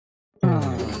Hi,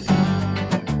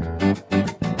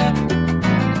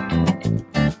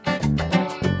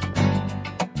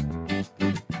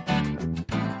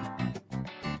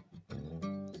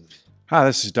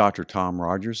 this is Dr. Tom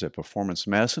Rogers at Performance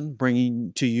Medicine,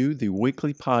 bringing to you the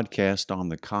weekly podcast on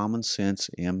the Common Sense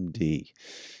MD.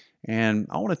 And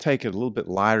I want to take it a little bit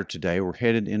lighter today. We're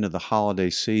headed into the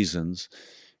holiday seasons,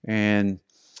 and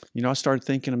I started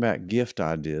thinking about gift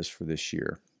ideas for this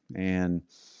year. And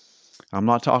I'm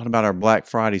not talking about our Black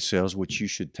Friday sales, which you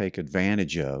should take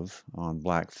advantage of on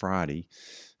Black Friday.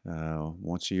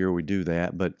 Once a year we do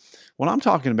that. But what I'm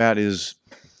talking about is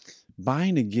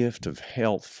buying a gift of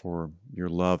health for your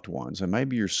loved ones and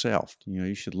maybe yourself.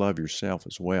 You should love yourself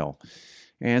as well.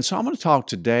 And so I'm going to talk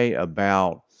today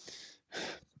about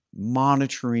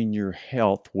monitoring your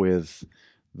health with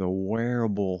the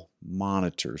wearable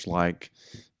monitors like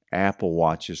Apple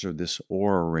Watches or this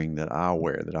Oura Ring that I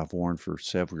wear that I've worn for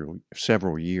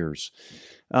several years.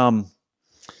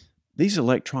 These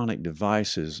electronic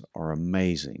devices are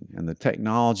amazing, and the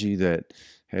technology that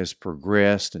has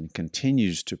progressed and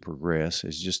continues to progress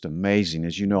is just amazing.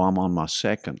 As you know, I'm on my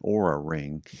second Oura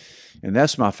Ring, and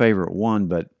that's my favorite one,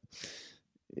 but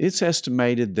it's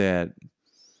estimated that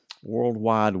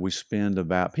worldwide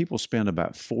people spend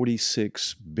about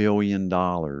 $46 billion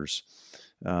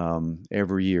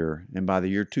every year, and by the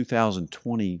year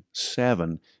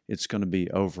 2027, it's going to be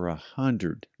over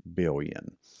 $100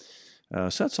 billion.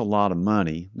 So that's a lot of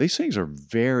money. These things are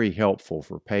very helpful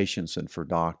for patients and for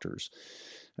doctors.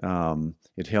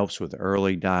 It helps with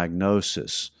early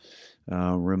diagnosis,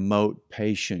 remote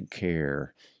patient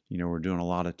care. We're doing a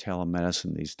lot of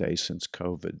telemedicine these days since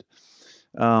COVID.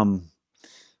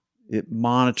 It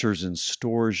monitors and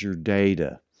stores your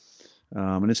data.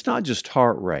 And it's not just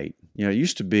heart rate. I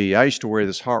used to wear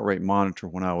this heart rate monitor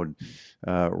when I would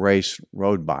race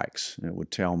road bikes, and it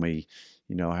would tell me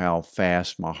how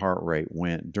fast my heart rate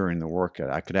went during the workout.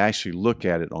 I could actually look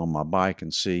at it on my bike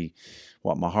and see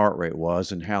what my heart rate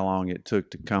was and how long it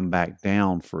took to come back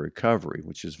down for recovery,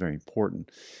 which is very important.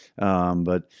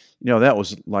 But that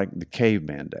was like the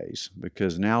caveman days,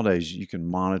 because nowadays you can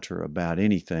monitor about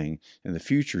anything, and the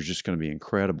future is just going to be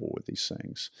incredible with these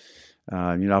things.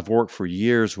 I've worked for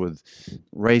years with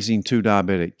raising 2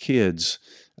 diabetic kids,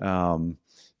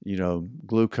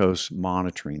 glucose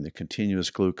monitoring, the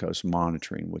continuous glucose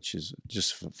monitoring, which is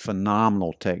just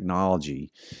phenomenal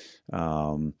technology.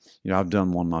 I've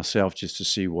done one myself just to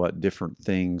see what different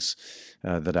things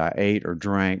that I ate or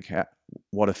drank,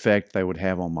 what effect they would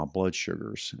have on my blood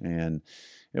sugars. And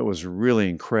it was really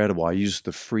incredible. I used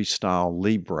the Freestyle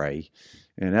Libre,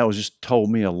 and that was just told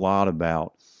me a lot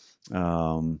about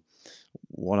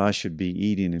what I should be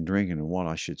eating and drinking and what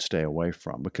I should stay away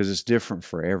from, because it's different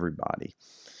for everybody.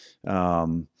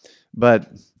 But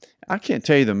I can't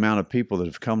tell you the amount of people that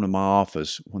have come to my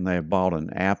office when they have bought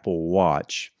an Apple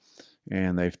Watch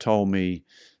and they've told me,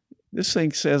 this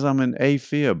thing says I'm in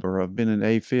AFib, or I've been in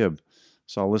AFib.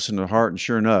 So I listen to the heart, and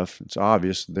sure enough, it's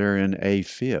obvious they're in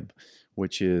AFib,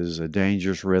 which is a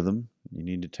dangerous rhythm. You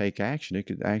need to take action. It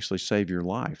could actually save your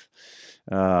life.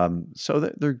 So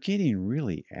that they're getting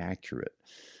really accurate.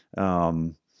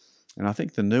 And I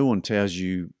think the new one tells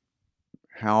you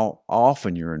how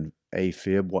often you're in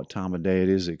AFib, what time of day it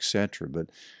is, etc. But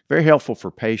very helpful for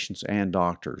patients and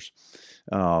doctors.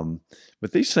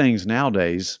 But these things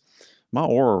nowadays, my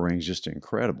Oura Ring is just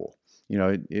incredible.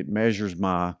 It measures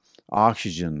my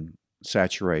oxygen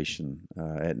saturation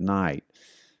at night.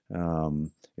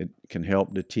 It can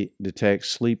help detect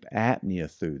sleep apnea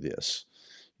through this.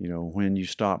 When you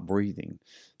stop breathing.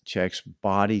 Checks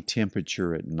body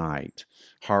temperature at night,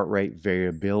 heart rate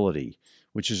variability,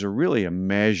 which is really a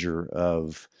measure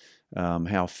of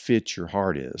how fit your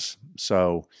heart is.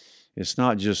 So it's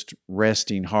not just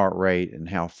resting heart rate and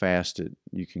how fast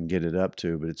you can get it up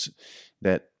to, but it's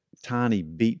that tiny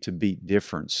beat-to-beat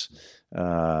difference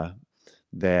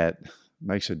that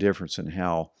makes a difference in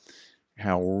how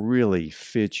really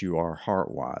fit you are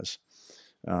heart-wise.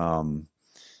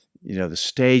 The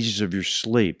stages of your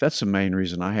sleep. That's the main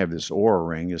reason I have this Oura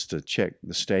Ring, is to check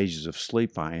the stages of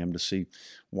sleep I am, to see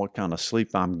what kind of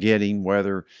sleep I'm getting,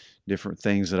 whether different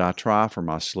things that I try for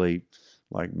my sleep,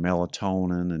 like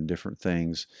melatonin and different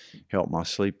things, help my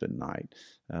sleep at night.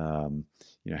 How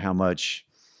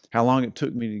long it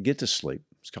took me to get to sleep.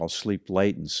 It's called sleep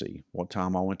latency. What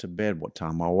time I went to bed, what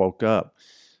time I woke up.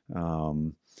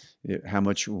 How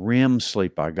much REM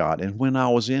sleep I got, and when I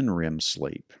was in REM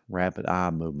sleep, rapid eye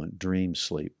movement, dream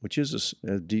sleep, which is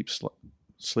a deep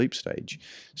sleep stage.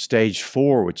 Stage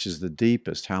 4, which is the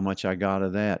deepest, how much I got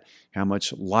of that, how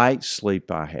much light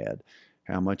sleep I had,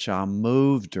 how much I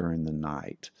moved during the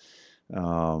night.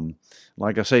 Um,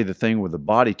 like I say, the thing with the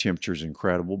body temperature is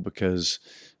incredible because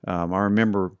I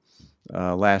remember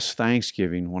last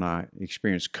Thanksgiving when I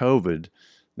experienced COVID,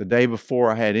 the day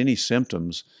before I had any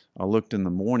symptoms, I looked in the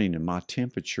morning and my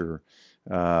temperature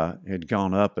had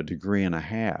gone up 1.5 degrees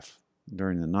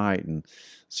during the night. And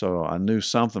so I knew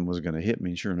something was going to hit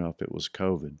me. Sure enough, it was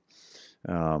COVID.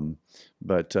 Um,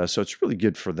 so it's really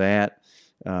good for that.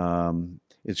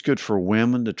 It's good for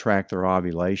women to track their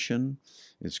ovulation.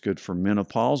 It's good for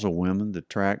menopausal women to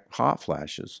track hot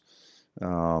flashes.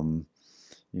 Um,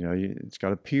 it's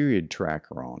got a period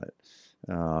tracker on it.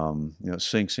 It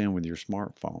syncs in with your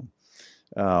smartphone.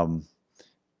 Um,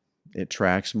 it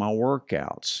tracks my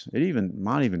workouts. It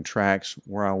might even tracks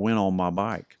where I went on my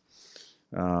bike.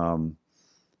 Um,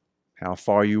 how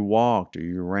far you walked, or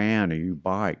you ran, or you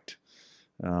biked.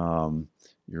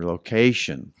 Your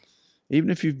location. Even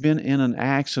if you've been in an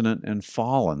accident and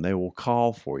fallen, they will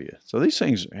call for you. So these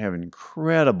things have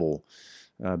incredible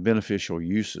beneficial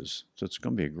uses. So it's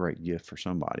going to be a great gift for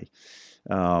somebody.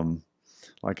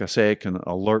 Like I say, it can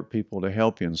alert people to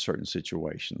help you in certain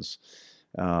situations.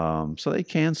 So they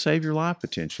can save your life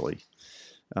potentially.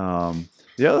 The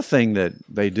other thing that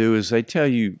they do is they tell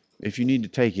you if you need to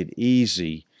take it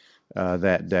easy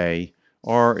that day,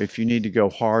 or if you need to go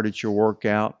hard at your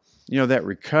workout. That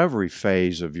recovery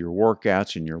phase of your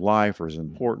workouts in your life are as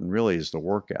important really as the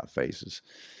workout phases.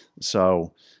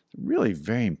 So really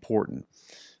very important.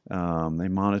 They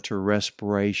monitor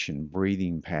respiration,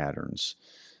 breathing patterns.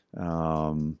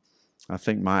 I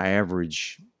think my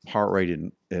average heart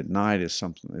rate at night is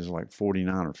like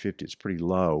 49 or 50. It's pretty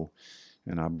low.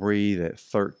 And I breathe at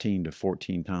 13 to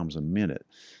 14 times a minute.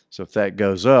 So if that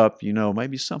goes up,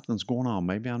 maybe something's going on.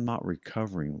 Maybe I'm not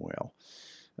recovering well.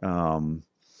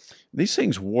 These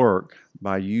things work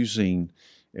by using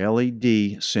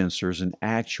LED sensors and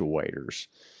actuators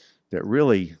that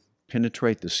really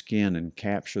penetrate the skin and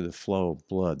capture the flow of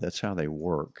blood. That's how they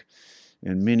work.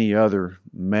 And many other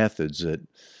methods that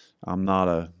I'm not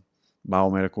a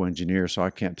biomedical engineer, so I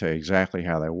can't tell you exactly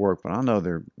how they work, but I know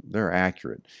they're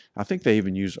accurate. I think they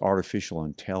even use artificial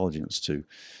intelligence to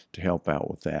help out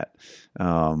with that.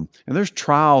 And there's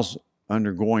trials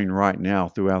undergoing right now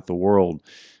throughout the world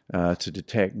to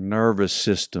detect nervous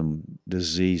system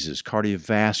diseases,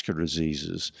 cardiovascular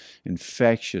diseases,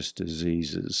 infectious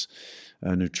diseases,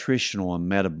 nutritional and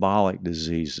metabolic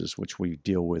diseases, which we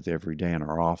deal with every day in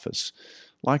our office,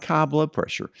 like high blood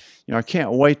pressure. I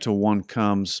can't wait till one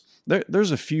comes.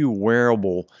 There's a few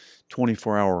wearable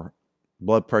 24-hour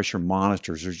blood pressure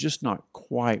monitors. They're just not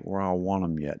quite where I want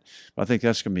them yet. But I think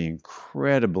that's going to be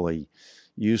incredibly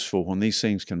useful when these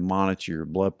things can monitor your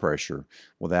blood pressure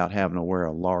without having to wear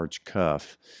a large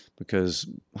cuff, because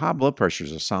high blood pressure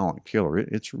is a silent killer.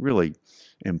 It's really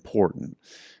important.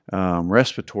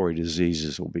 Respiratory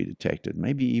diseases will be detected,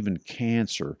 maybe even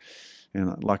cancer.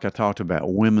 And like I talked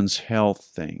about, women's health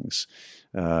things,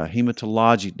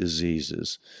 hematologic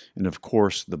diseases, and of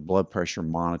course the blood pressure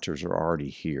monitors are already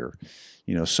here.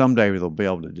 Someday they'll be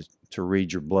able to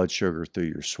read your blood sugar through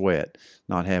your sweat,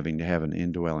 not having to have an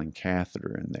indwelling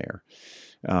catheter in there.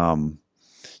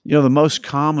 The most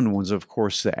common ones, of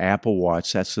course, the Apple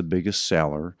Watch. That's the biggest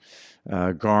seller.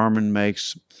 Garmin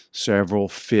makes several,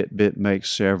 Fitbit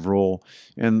makes several,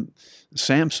 and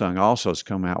Samsung also has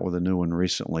come out with a new one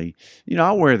recently.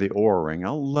 I wear the Oura Ring. I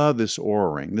love this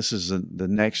Oura Ring. This is the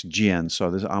next gen, so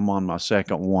I'm on my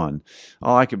second one.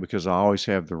 I like it because I always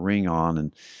have the ring on,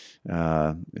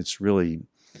 and it's really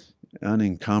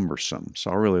unencumbersome.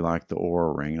 So I really like the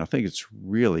Oura Ring. I think it's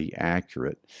really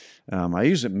accurate. I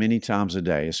use it many times a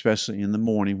day, especially in the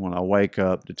morning when I wake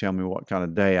up, to tell me what kind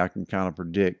of day I can kind of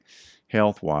predict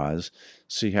health-wise,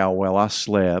 see how well I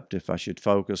slept, if I should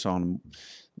focus on,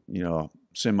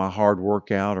 semi-hard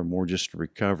workout or more just a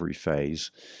recovery phase.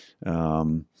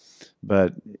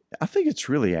 But I think it's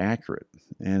really accurate,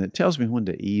 and it tells me when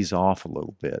to ease off a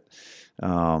little bit.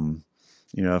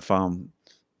 If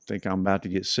think I'm about to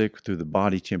get sick, through the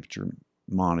body temperature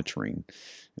monitoring.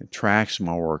 It tracks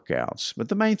my workouts. But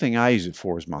the main thing I use it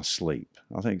for is my sleep.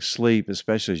 I think sleep,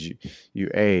 especially as you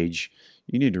age,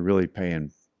 you need to really pay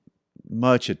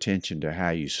much attention to how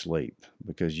you sleep,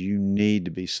 because you need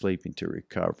to be sleeping to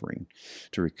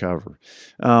recover.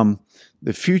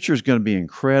 The future is going to be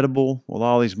incredible with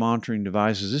all these monitoring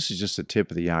devices. This is just the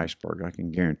tip of the iceberg. I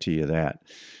can guarantee you that.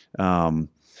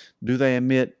 Do they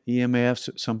emit EMFs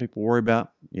that some people worry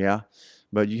about? Yeah.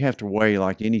 But you have to weigh,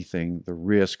 like anything, the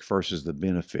risk versus the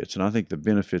benefits. And I think the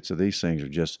benefits of these things are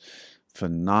just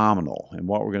phenomenal. And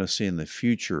what we're going to see in the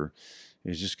future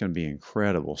is just going to be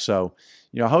incredible. So,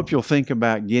 I hope you'll think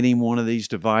about getting one of these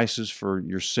devices for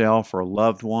yourself or a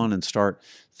loved one and start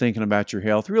thinking about your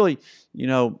health. Really,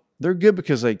 they're good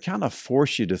because they kind of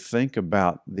force you to think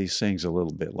about these things a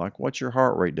little bit, like what your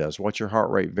heart rate does, what's your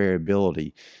heart rate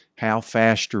variability, how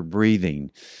fast you're breathing.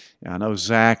 I know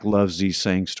Zach loves these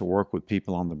things to work with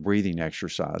people on the breathing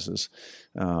exercises.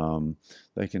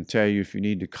 They can tell you if you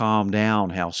need to calm down,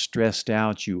 how stressed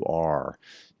out you are.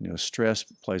 Stress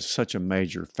plays such a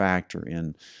major factor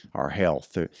in our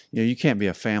health. You can't be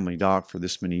a family doc for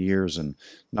this many years and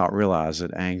not realize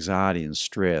that anxiety and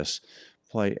stress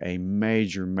play a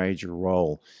major, major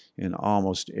role in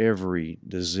almost every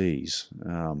disease.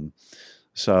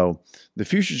 So the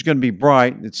future is going to be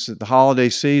bright. It's the holiday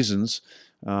seasons.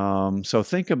 So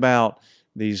think about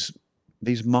these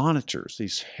monitors,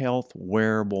 these health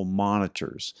wearable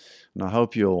monitors. And I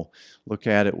hope you'll look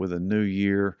at it with a new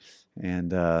year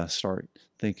and start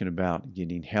thinking about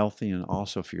getting healthy and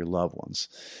also for your loved ones.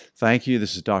 Thank you.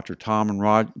 This is Dr. Tom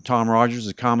Rogers,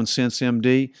 the Common Sense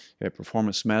MD at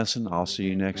Performance Medicine. I'll see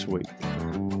you next week.